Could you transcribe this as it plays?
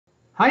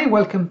Hi and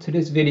welcome to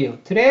this video.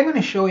 Today I'm going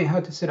to show you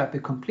how to set up a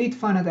complete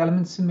finite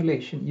element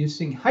simulation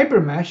using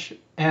HyperMesh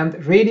and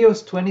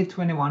Radioss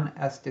 2021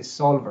 as the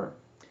solver.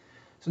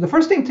 So the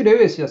first thing to do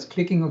is just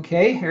clicking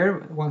OK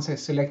here once I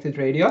selected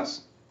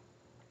Radioss.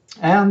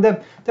 And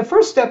the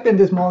first step in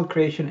this model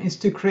creation is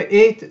to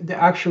create the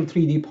actual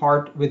 3D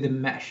part with the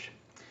mesh.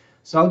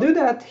 So I'll do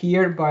that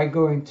here by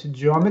going to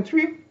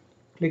Geometry,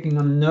 clicking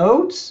on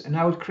Nodes, and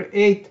I will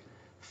create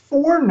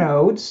 4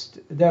 nodes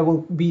that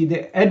will be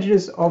the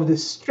edges of the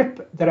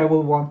strip that I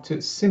will want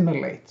to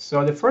simulate.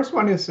 So the first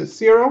one is a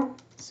 0,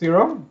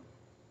 0,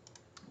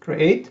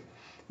 create.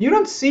 You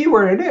don't see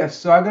where it is,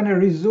 so I'm going to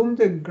resume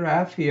the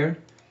graph here,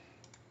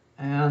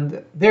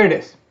 and there it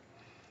is.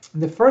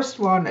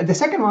 The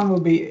second one will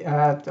be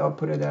at, I'll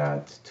put it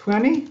at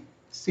 20,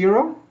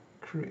 0,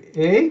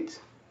 create,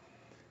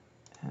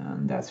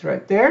 and that's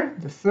right there.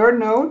 The third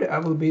node I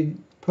will be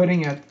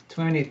putting at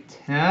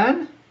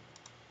 2010.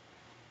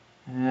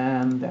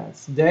 And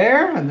that's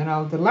there, and then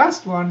the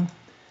last one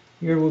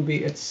here will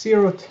be at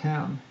 0,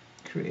 10,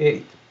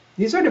 create.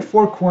 These are the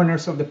 4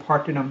 corners of the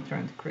part that I'm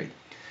trying to create.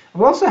 I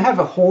will also have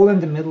a hole in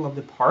the middle of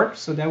the part,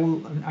 so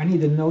I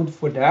need a node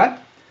for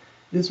that.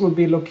 This will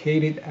be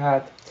located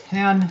at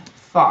 10,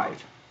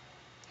 5.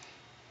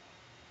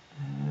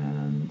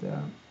 And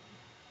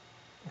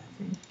I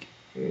think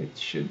it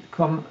should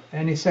come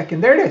any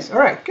second. There it is. All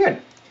right, good.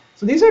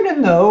 So these are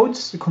the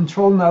nodes, the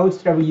control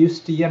nodes that we use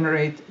to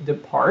generate the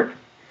part.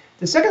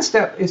 The second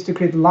step is to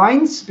create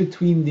lines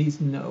between these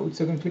nodes.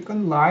 So I'm going to click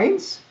on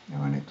lines. I'm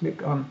going to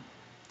click on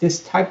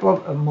this type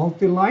of a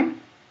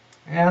multi-line.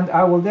 And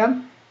I will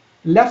then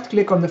left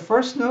click on the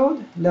first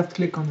node, left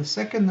click on the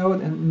second node,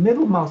 and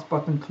middle mouse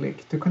button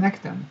click to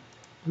connect them.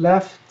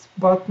 Left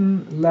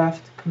button,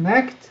 left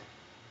connect,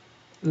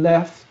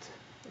 left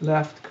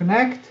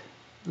connect,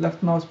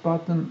 left mouse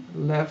button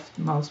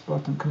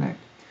connect.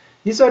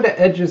 These are the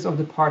edges of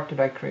the part that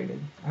I created.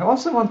 I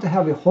also want to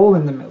have a hole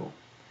in the middle.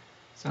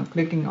 So I'm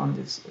clicking on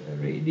this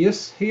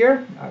radius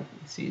here.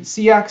 See,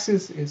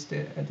 Z-axis is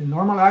the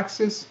normal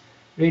axis.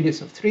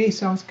 Radius of 3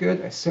 sounds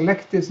good. I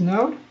select this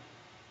node.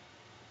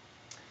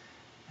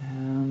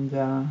 And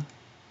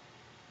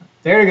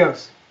there it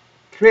goes.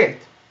 Create.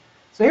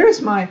 So here's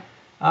my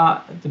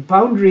the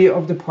boundary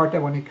of the part I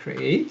want to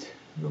create.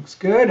 Looks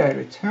good. I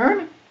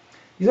return.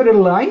 These are the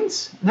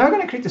lines. Now I'm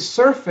going to create a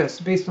surface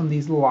based on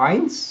these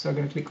lines. So I'm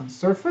going to click on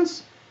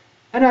surface.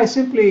 And I'm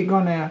simply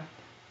going to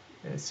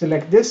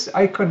select this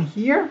icon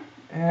here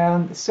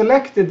and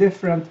select the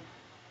different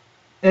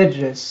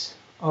edges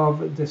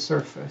of the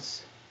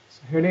surface.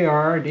 So here they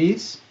are,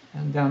 these,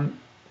 and then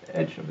the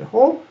edge of the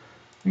hole,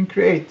 and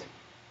create,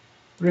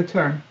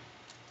 return.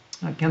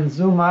 I can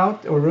zoom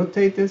out or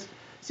rotate this.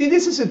 See,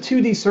 this is a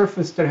 2D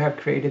surface that I have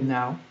created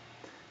now,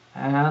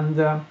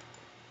 and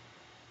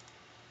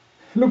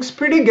looks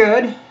pretty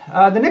good.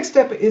 The next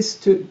step is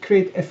to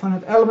create a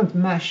finite element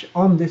mesh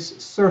on this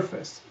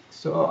surface.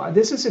 So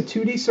this is a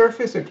 2D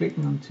surface. I'm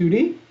clicking on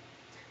 2D.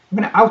 I'm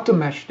going to auto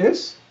mesh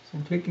this. So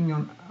I'm clicking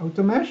on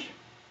auto mesh.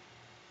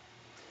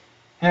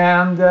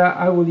 And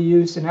I will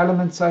use an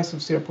element size of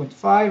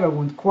 0.5. I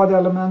want quad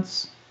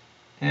elements.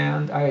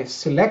 And I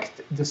select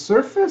the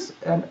surface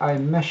and I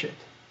mesh it.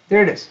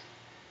 There it is.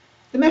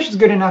 The mesh is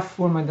good enough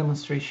for my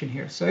demonstration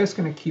here. So I'm just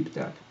going to keep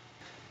that.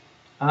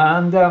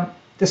 And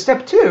the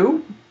step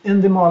 2 in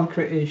the model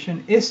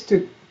creation is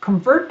to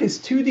convert this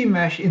 2D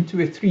mesh into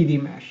a 3D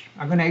mesh.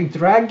 I'm going to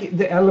drag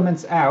the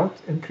elements out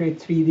and create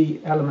 3D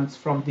elements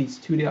from these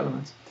 2D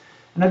elements.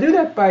 And I do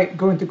that by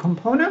going to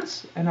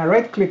components, and I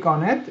right click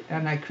on it,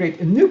 and I create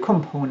a new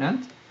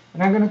component,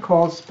 and I'm going to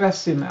call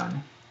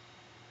specimen.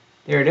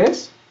 There it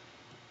is.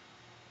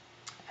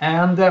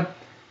 And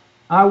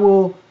I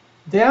will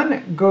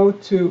then go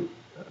to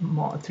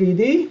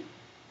 3D.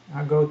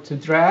 I go to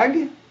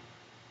drag.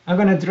 I'm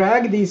going to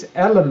drag these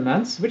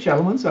elements. Which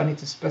elements? I need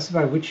to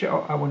specify which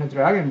I want to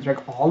drag. I'm going to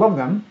drag all of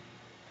them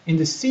in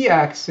the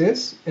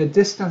Z-axis, a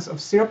distance of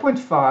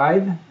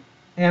 0.5,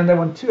 and I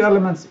want 2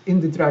 elements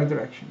in the drag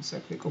direction. So I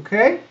click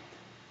OK,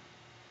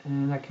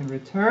 and I can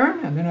return,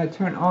 and then I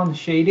turn on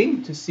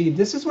shading to see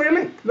this is what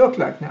it look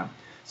like now.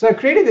 So I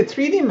created a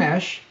 3D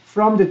mesh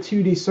from the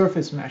 2D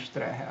surface mesh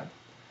that I had.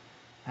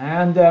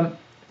 And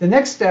the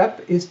next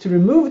step is to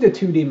remove the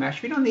 2D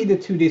mesh. We don't need the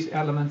 2D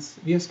elements.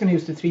 We're just going to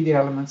use the 3D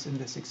elements in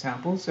this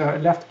example. So I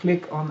left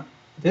click on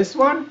this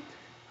one.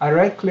 I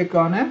right click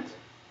on it.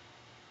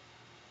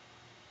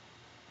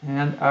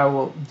 And I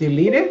will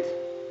delete it.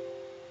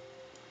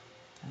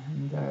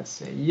 And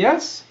say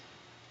yes.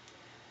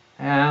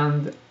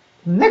 And the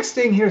next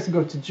thing here is to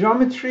go to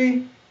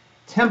geometry,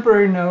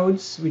 temporary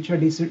nodes, which are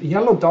these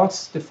yellow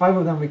dots, the 5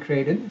 of them we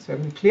created. So I'm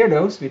going to clear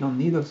those. We don't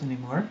need those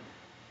anymore.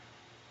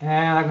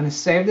 And I'm going to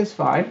save this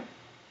file.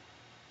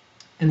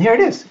 And here it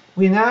is.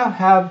 We now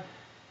have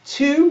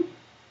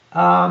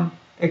I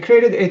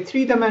created a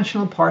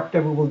 3-dimensional part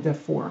that we will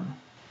deform.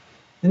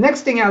 The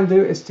next thing I'll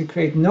do is to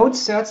create node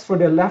sets for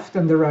the left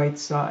and the right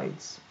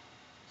sides.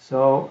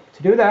 So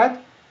to do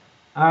that,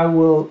 I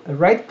will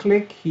right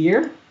click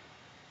here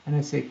and I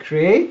say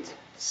create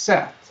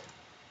set.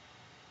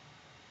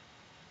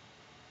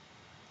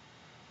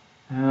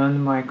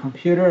 And my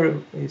computer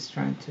is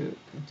trying to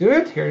do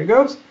it. Here it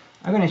goes.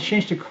 I'm going to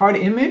change the card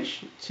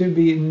image to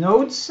be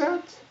node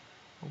set.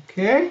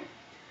 Okay.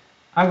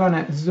 I'm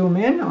going to zoom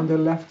in on the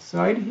left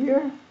side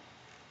here.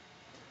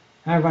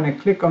 I'm going to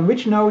click on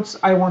which nodes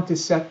I want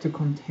this set to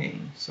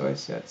contain. So I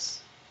said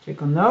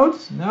click on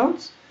nodes,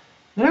 nodes.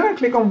 Then I'm going to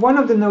click on one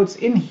of the nodes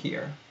in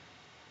here.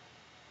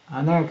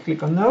 And then I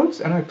click on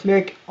nodes and I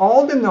click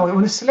all the nodes. I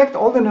want to select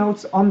all the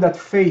nodes on that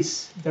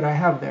face that I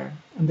have there.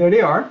 And there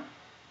they are.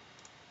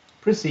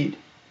 Proceed. You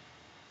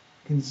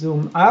can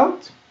zoom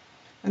out.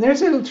 And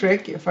there's a little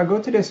trick. If I go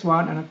to this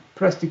one and I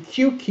press the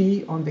Q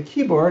key on the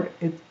keyboard,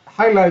 it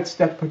highlights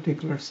that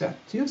particular set,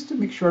 just to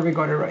make sure we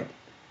got it right.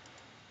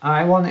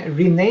 I want to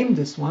rename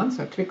this one,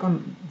 so I click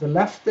on the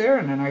left there,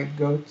 and then I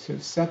go to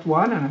set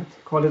 1 and I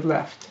call it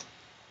left.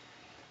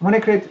 I want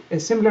to create a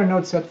similar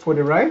node set for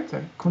the right.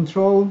 I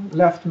control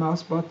left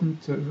mouse button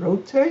to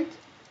rotate.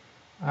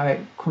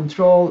 I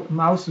control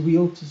mouse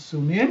wheel to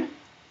zoom in.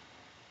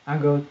 I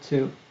go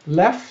to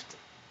left.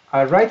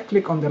 I right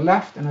click on the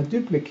left and I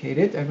duplicate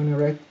it. I'm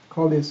going to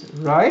call this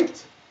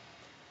right.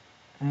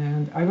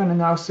 And I'm going to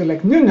now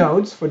select new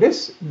nodes for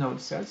this node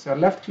set. So I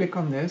left click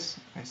on this.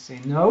 I say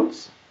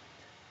nodes.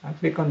 I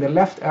click on the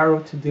left arrow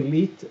to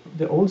delete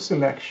the old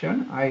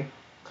selection. I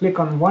click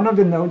on one of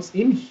the nodes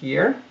in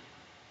here.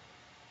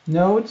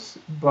 Nodes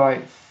by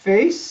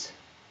face.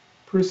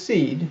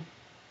 Proceed.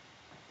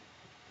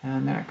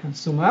 And then I can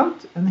zoom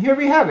out. And here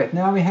we have it.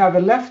 Now we have a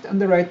left and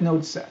the right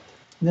node set.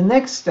 The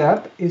next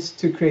step is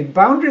to create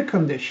boundary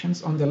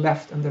conditions on the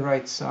left and the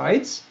right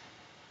sides.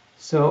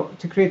 So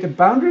to create a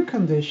boundary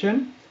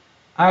condition,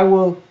 I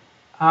will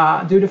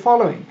do the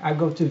following. I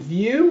go to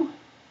View,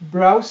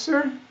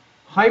 Browser,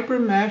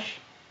 HyperMesh,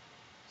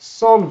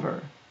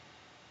 Solver.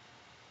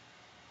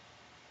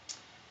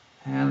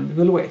 And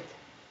we'll wait.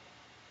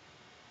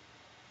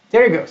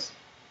 There it goes.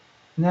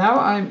 Now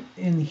I'm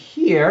in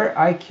here.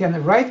 I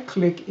can right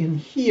click in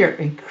here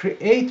and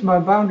create my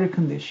boundary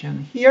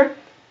condition here.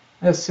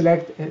 I'll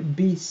select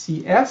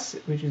BCS,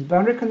 which is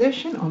boundary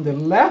condition. On the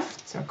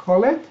left, I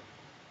call it.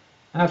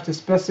 I have to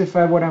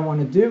specify what I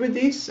want to do with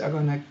these. I'm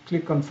going to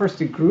click on first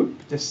the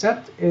group. The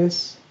set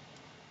is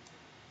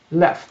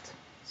left.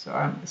 So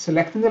I'm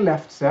selecting the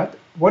left set.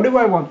 What do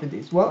I want with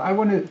these? Well, I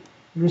want to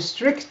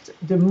restrict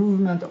the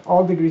movement of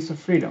all degrees of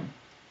freedom.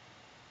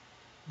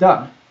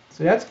 Done.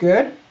 So that's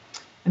good.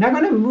 And I'm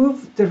going to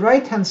move the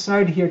right-hand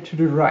side here to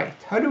the right.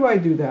 How do I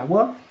do that?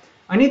 Well,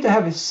 I need to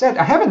have a set.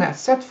 I have a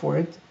set for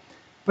it.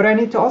 But I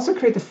need to also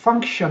create a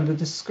function that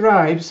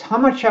describes how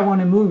much I want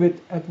to move it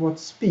at what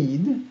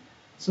speed.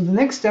 So the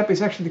next step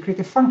is actually to create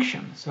a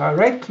function. So I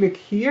right click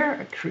here,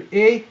 I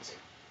create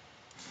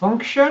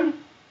function,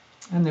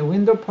 and the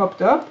window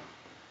popped up.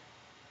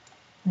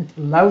 It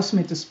allows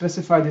me to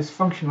specify this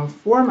functional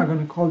form. I'm going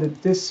to call it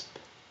disp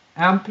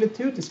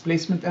amplitude,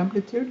 displacement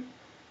amplitude.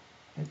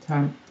 At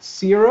time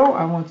 0,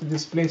 I want the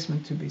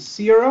displacement to be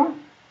 0.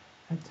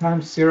 At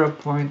time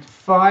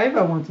 0.5,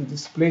 I want the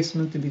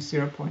displacement to be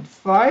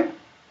 0.5.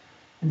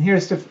 And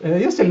here's the,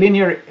 just a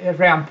linear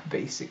ramp,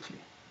 basically.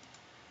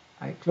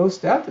 I close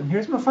that, and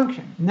here's my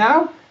function.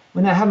 Now,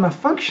 when I have my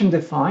function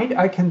defined,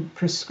 I can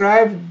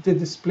prescribe the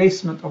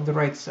displacement of the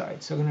right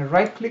side. So I'm going to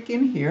right-click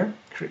in here,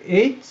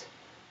 create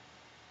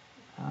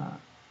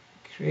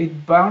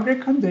boundary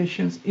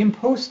conditions,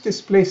 impose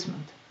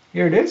displacement.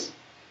 Here it is.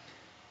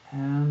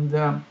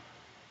 And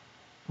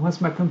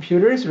once my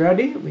computer is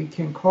ready, we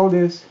can call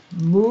this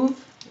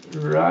move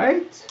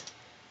right.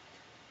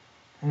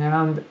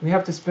 And we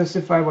have to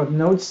specify what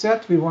node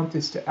set we want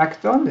this to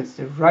act on. That's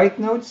the right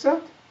node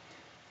set.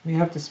 We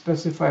have to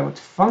specify what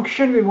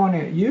function we want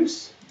to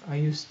use. I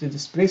use the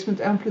displacement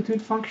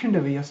amplitude function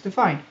that we just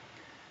defined.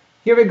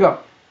 Here we go.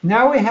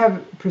 Now we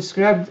have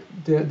prescribed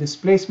the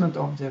displacement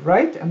of the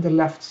right and the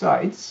left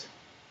sides.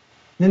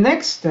 The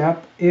next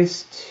step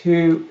is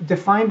to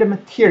define the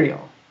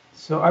material.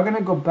 So I'm going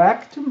to go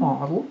back to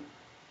model.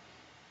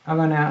 I'm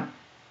going to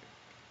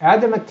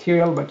add the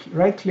material by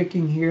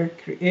right-clicking here,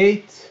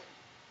 create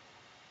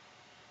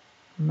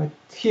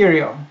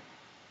material.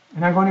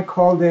 And I'm going to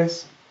call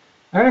this,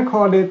 I'm going to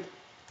call it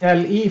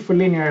LE for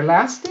linear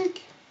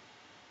elastic.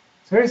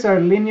 So here's our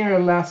linear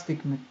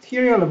elastic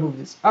material. I'll move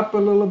this up a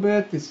little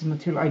bit. This is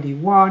material ID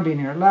 1,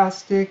 linear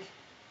elastic.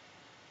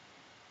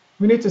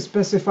 We need to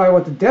specify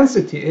what the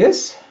density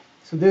is.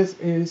 So this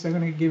is, I'm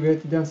going to give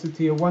it a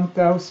density of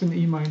 1000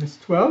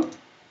 E-12.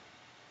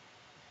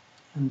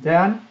 And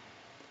then,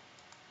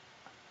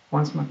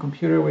 once my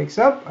computer wakes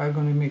up, I'm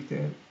going to make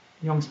the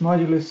Young's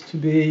modulus to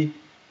be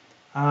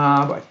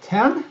by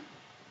 10,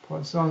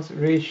 Poisson's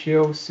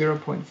ratio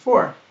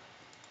 0.4.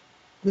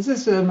 This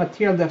is a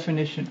material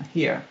definition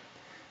here.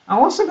 I'm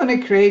also going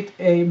to create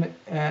a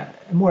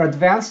more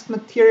advanced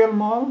material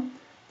model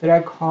that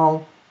I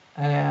call,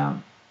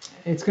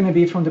 it's going to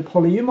be from the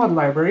PolyUMod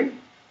library.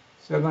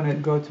 So I'm going to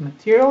go to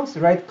materials,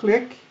 right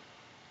click,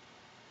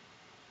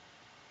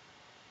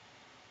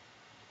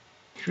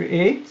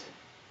 create.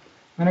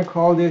 I'm going to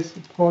call this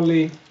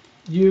PolyUMod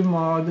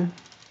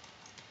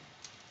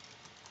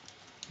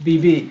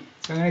BB.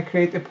 So I'm going to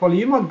create a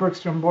PolyUMod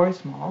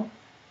Bergstrom-Boyce model.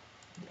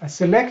 I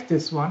select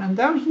this one, and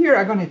down here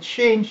I'm going to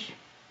change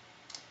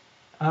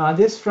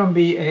this from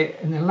be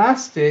an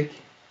elastic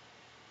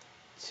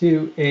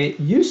to a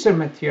user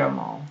material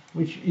model,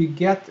 which you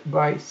get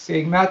by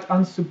saying mat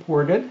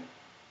unsupported.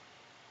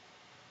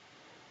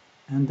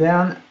 And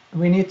then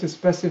we need to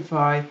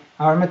specify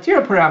our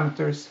material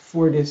parameters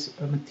for this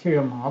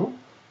material model.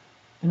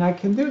 And I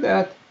can do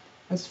that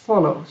as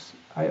follows.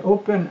 I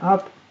open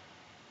up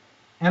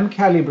M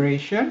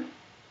calibration.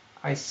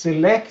 I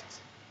select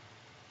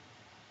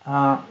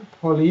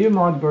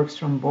PolyUMod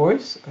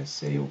Bergstrom-Boyce. I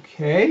say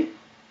OK.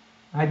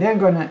 I'm then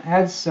going to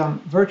add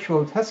some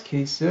virtual test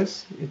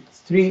cases.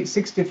 It's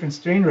 6 different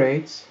strain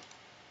rates.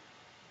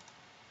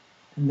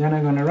 And then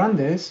I'm going to run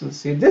this. We'll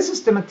see. This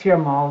is the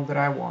material model that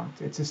I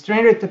want. It's a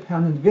strain rate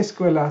dependent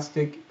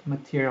viscoelastic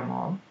material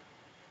model.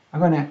 I'm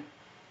going to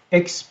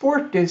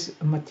export this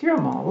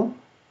material model,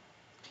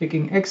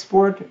 clicking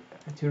export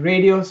to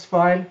Radioss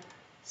file,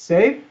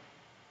 save.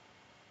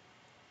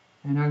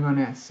 And I'm going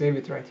to save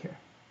it right here.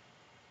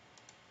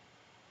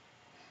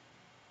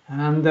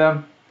 And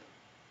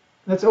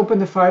let's open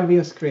the file we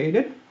just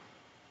created.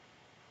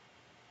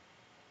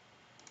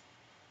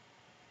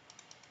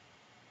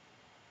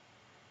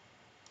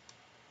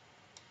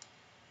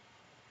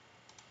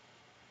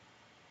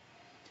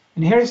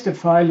 And here's the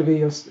file we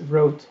just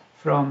wrote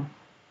from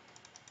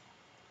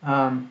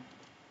M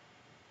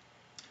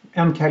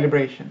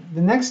calibration.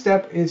 The next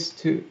step is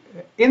to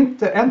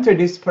enter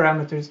these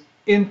parameters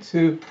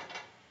into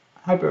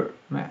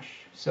HyperMesh.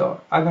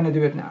 So I'm going to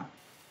do it now.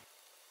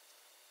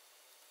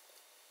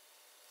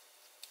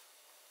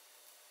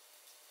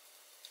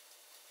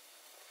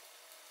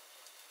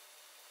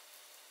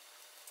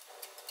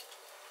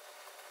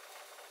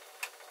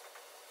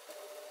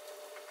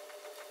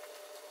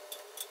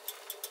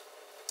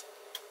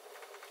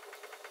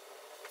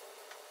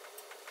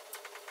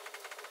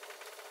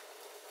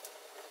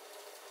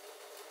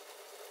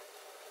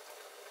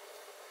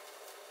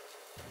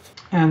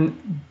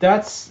 And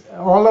that's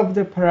all of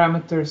the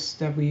parameters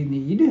that we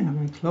need. I'm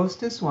going to close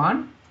this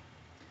one.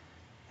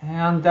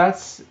 And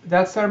that's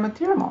our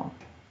material model.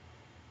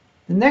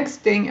 The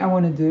next thing I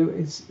want to do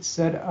is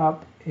set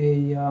up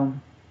a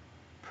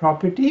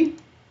property.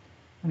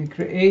 I'm going to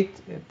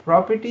create a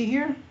property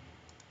here.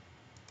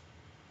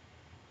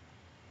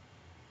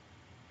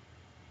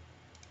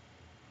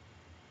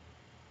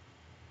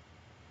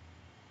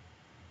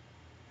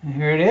 And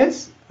here it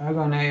is. I'm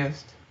going to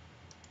just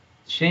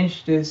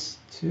change this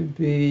to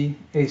be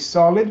a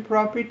solid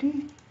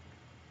property,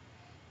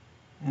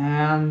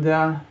 and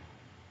I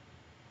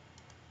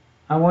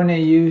want to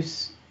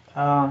use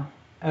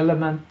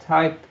element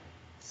type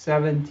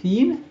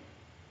 17.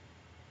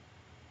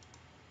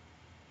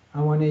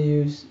 I want to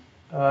use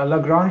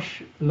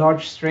Lagrange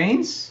large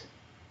strains,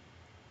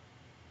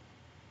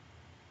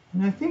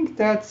 and I think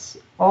that's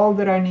all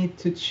that I need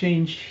to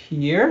change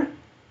here.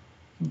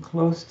 And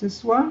close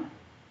this one,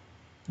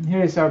 and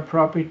here is our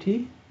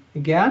property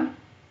again.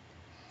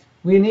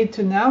 We need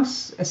to now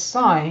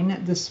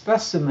assign the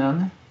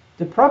specimen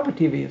the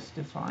property we just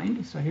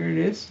defined. So here it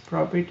is,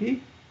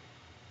 property.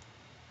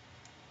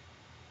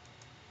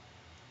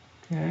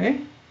 Okay.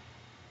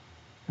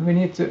 And we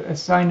need to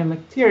assign a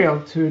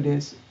material to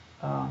this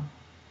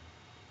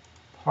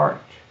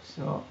part.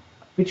 So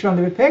which one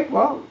do we pick?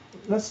 Well,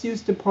 let's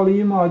use the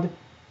PolyUMod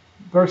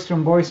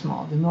Bergstrom-Boyce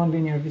model, the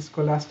nonlinear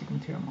viscoelastic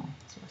material model.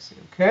 So I say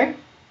okay.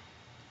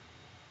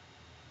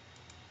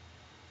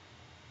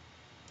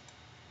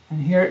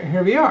 And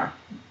here we are.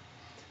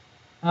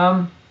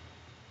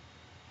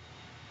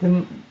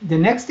 The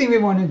next thing we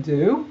want to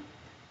do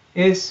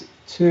is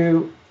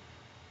to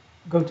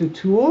go to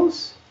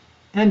Tools,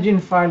 Engine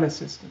File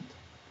Assistant.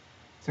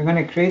 So I'm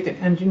going to create an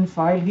engine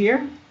file here.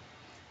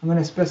 I'm going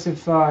to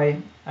specify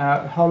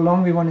how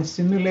long we want to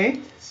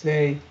simulate,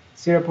 say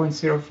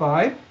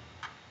 0.05.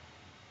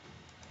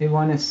 We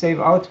want to save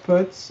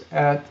outputs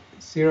at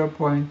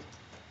 0.02.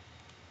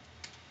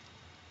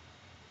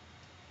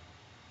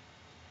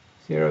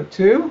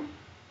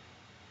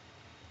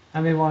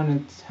 And we want a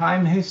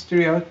time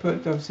history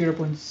output of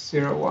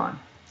 0.01.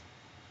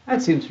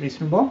 That seems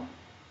reasonable.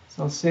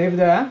 So I'll save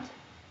that.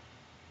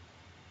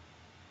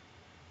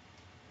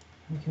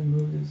 We can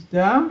move this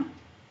down.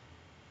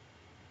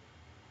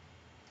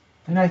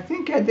 And I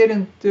think I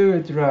didn't do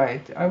it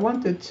right. I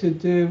wanted to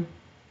do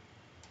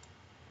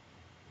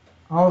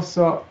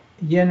also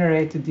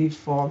generate the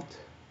default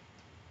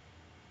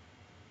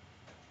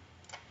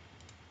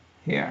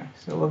here.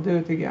 So we'll do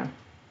it again.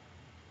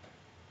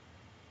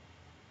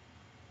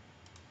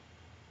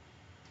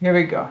 Here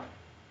we go.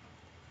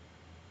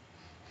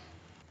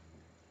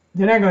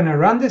 Then I'm going to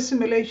run the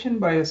simulation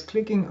by just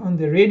clicking on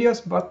the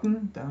Radioss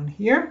button down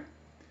here.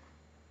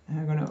 And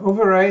I'm going to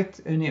overwrite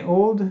any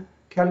old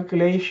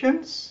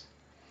calculations.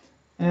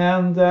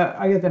 And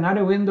I get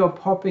another window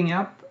popping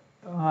up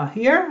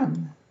here.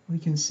 And we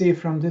can see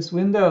from this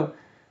window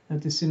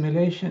that the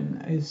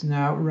simulation is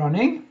now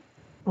running.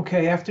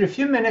 Okay, after a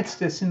few minutes,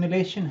 the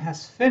simulation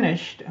has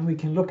finished and we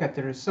can look at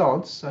the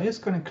results. So I'm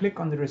just going to click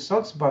on the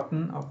results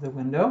button of the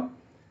window.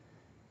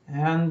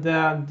 And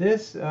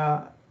this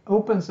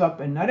opens up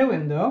another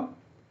window.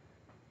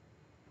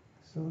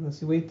 So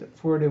let's wait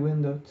for the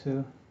window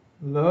to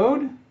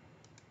load.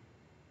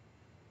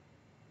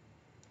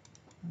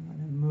 I'm going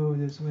to move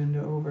this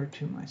window over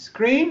to my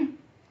screen.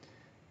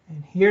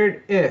 And here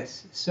it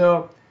is.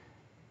 So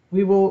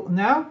we will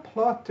now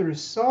plot the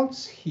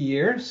results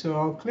here. So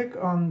I'll click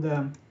on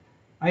the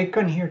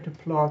icon here to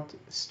plot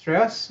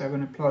stress. I'm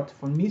going to plot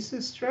von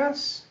Mises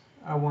stress.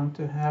 I want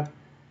to have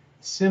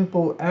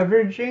simple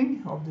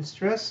averaging of the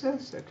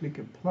stresses. I click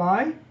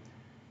apply.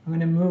 I'm going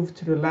to move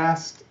to the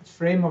last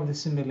frame of the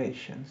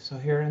simulation. So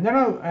here, and then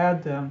I'll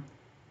add the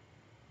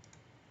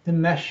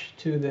mesh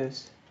to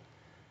this.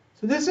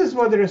 So this is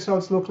what the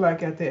results look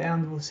like at the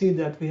end. We'll see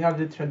that we have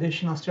the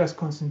traditional stress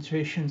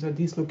concentrations at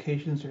these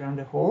locations around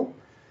the hole.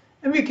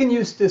 And we can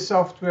use this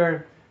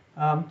software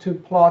to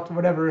plot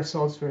whatever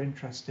results we're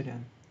interested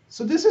in.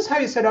 So this is how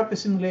you set up a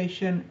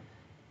simulation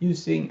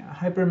using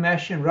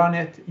HyperMesh and run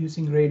it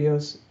using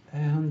Radioss.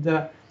 And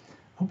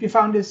hope you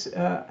found this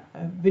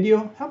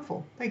video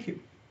helpful. Thank you.